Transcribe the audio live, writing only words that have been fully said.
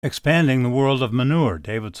Expanding the World of Manure,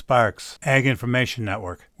 David Sparks, Ag Information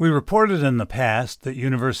Network. We reported in the past that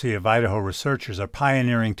University of Idaho researchers are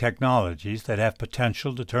pioneering technologies that have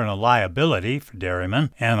potential to turn a liability for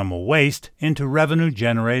dairymen, animal waste, into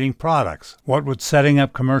revenue-generating products. What would setting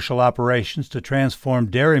up commercial operations to transform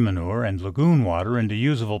dairy manure and lagoon water into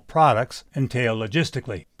usable products entail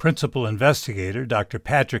logistically? Principal investigator Dr.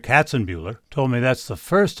 Patrick Katzenbuehler told me that's the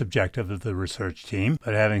first objective of the research team,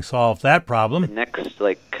 but having solved that problem, the next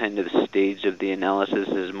kind of stage of the analysis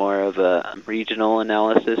is more of a regional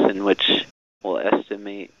analysis in which we'll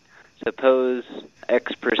estimate, suppose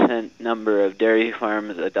X% number of dairy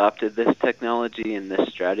farms adopted this technology and this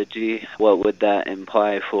strategy, what would that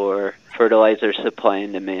imply for fertilizer supply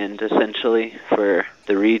and demand, essentially, for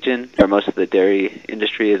the region where most of the dairy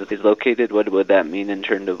industry is located? What would that mean in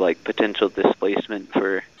terms of potential displacement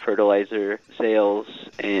for fertilizer sales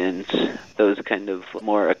and those kind of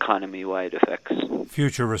more economy-wide effects?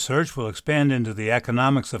 Future research will expand into the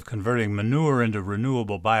economics of converting manure into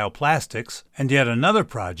renewable bioplastics, and yet another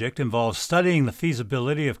project involves studying the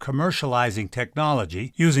feasibility of commercializing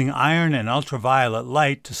technology using iron and ultraviolet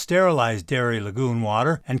light to sterilize dairy lagoon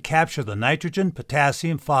water and capture the nitrogen,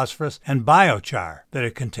 potassium, phosphorus, and biochar that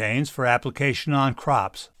it contains for application on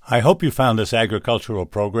crops. I hope you found this agricultural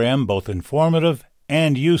program both informative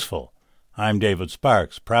and useful. I'm David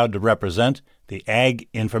Sparks, proud to represent the Ag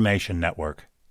Information Network.